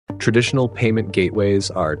Traditional payment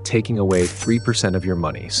gateways are taking away 3% of your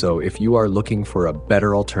money, so if you are looking for a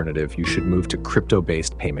better alternative, you should move to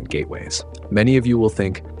crypto-based payment gateways. Many of you will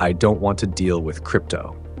think, I don't want to deal with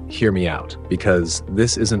crypto. Hear me out, because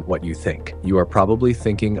this isn't what you think. You are probably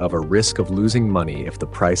thinking of a risk of losing money if the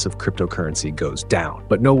price of cryptocurrency goes down.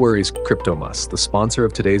 But no worries, Cryptomus, the sponsor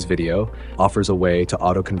of today's video, offers a way to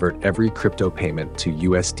auto-convert every crypto payment to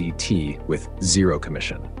USDT with 0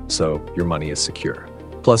 commission, so your money is secure.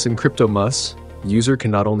 Plus, in Cryptomus, user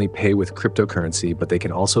can not only pay with cryptocurrency, but they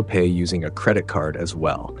can also pay using a credit card as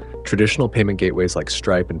well. Traditional payment gateways like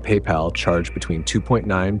Stripe and PayPal charge between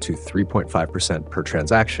 2.9 to 3.5% per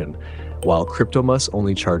transaction, while Cryptomus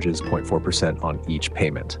only charges 0.4% on each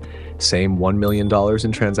payment. Same $1 million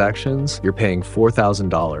in transactions, you're paying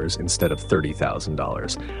 $4,000 instead of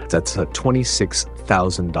 $30,000. That's a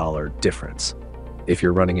 $26,000 difference. If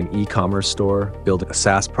you're running an e-commerce store, building a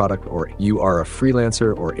SaaS product, or you are a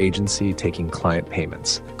freelancer or agency taking client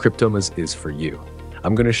payments, Cryptomus is for you.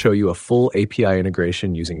 I'm going to show you a full API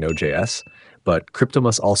integration using Node.js, but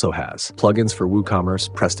Cryptomus also has plugins for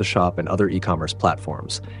WooCommerce, PrestaShop, and other e-commerce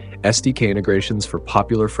platforms, SDK integrations for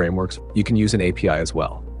popular frameworks. You can use an API as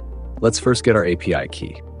well. Let's first get our API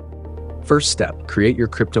key. First step, create your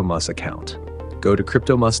Cryptomus account. Go to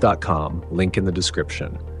cryptomus.com, link in the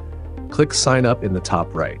description. Click Sign Up in the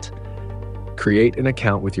top right. Create an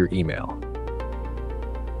account with your email.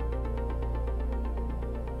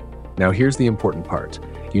 Now here's the important part.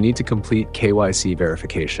 You need to complete KYC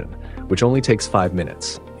verification, which only takes 5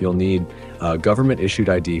 minutes. You'll need a government-issued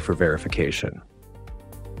ID for verification.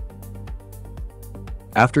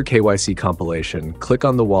 After KYC compilation, click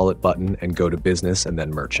on the Wallet button and go to Business and then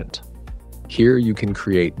Merchant. Here you can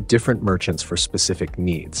create different merchants for specific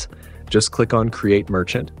needs. Just click on Create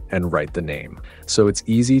Merchant and write the name. So it's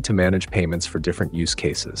easy to manage payments for different use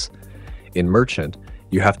cases. In Merchant,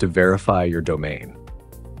 you have to verify your domain.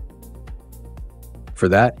 For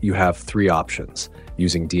that, you have 3 options: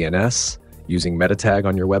 using DNS, using meta tag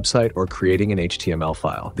on your website, or creating an HTML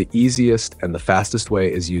file. The easiest and the fastest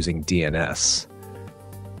way is using DNS.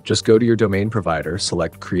 Just go to your domain provider,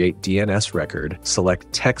 select Create DNS Record,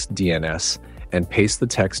 select Text DNS, and paste the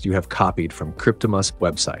text you have copied from Cryptomus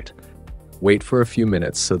website. Wait for a few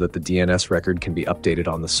minutes so that the DNS record can be updated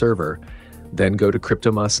on the server, then go to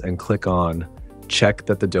Cryptomus and click on Check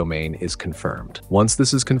that the domain is confirmed. Once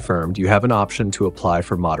this is confirmed, you have an option to apply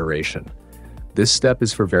for moderation. This step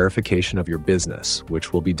is for verification of your business,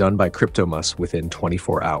 which will be done by Cryptomus within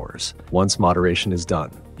 24 hours. Once moderation is done,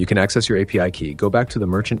 you can access your API key, go back to the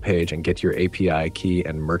merchant page and get your API key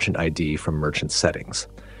and merchant ID from merchant settings.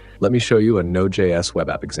 Let me show you a Node.js web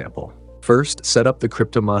app example. First, set up the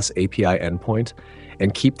Cryptomus API endpoint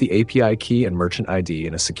and keep the API key and merchant ID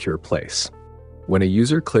in a secure place. When a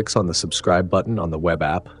user clicks on the subscribe button on the web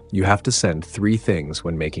app, you have to send 3 things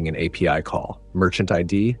when making an API call: merchant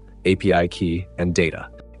ID, API key, and data.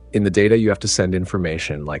 In the data, you have to send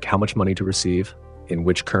information like how much money to receive, in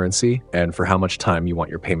which currency, and for how much time you want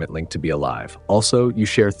your payment link to be alive. Also, you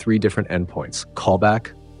share 3 different endpoints: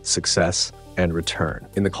 callback, success, and return.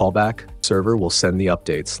 In the callback, server will send the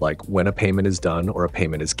updates like when a payment is done or a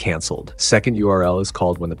payment is canceled. Second URL is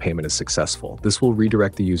called when the payment is successful. This will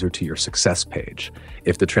redirect the user to your success page.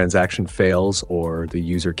 If the transaction fails or the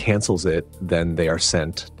user cancels it, then they are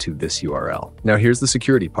sent to this URL. Now here's the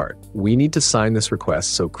security part. We need to sign this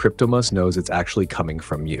request so Cryptomus knows it's actually coming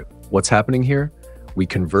from you. What's happening here? We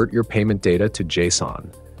convert your payment data to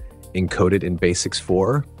JSON, encode it in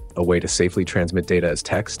base64, a way to safely transmit data as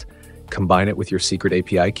text, combine it with your secret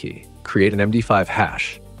API key, create an MD5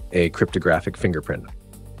 hash, a cryptographic fingerprint.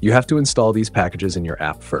 You have to install these packages in your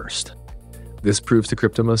app first. This proves to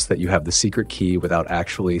Cryptomus that you have the secret key without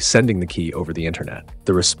actually sending the key over the internet.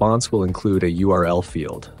 The response will include a URL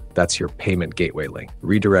field. That's your payment gateway link.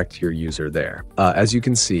 Redirect your user there. As you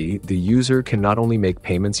can see, the user can not only make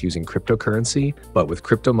payments using cryptocurrency, but with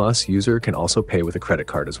Cryptomus, user can also pay with a credit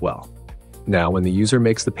card as well. Now, when the user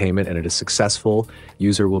makes the payment and it is successful,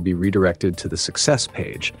 user will be redirected to the success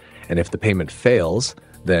page. And if the payment fails,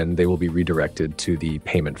 then they will be redirected to the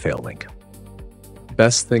payment fail link.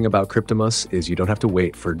 Best thing about Cryptomus is you don't have to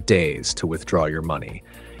wait for days to withdraw your money.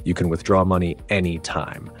 You can withdraw money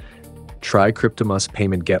anytime. Try Cryptomus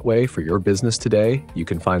Payment Gateway for your business today. You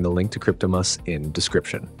can find the link to Cryptomus in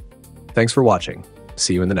description. Thanks for watching.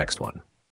 See you in the next one.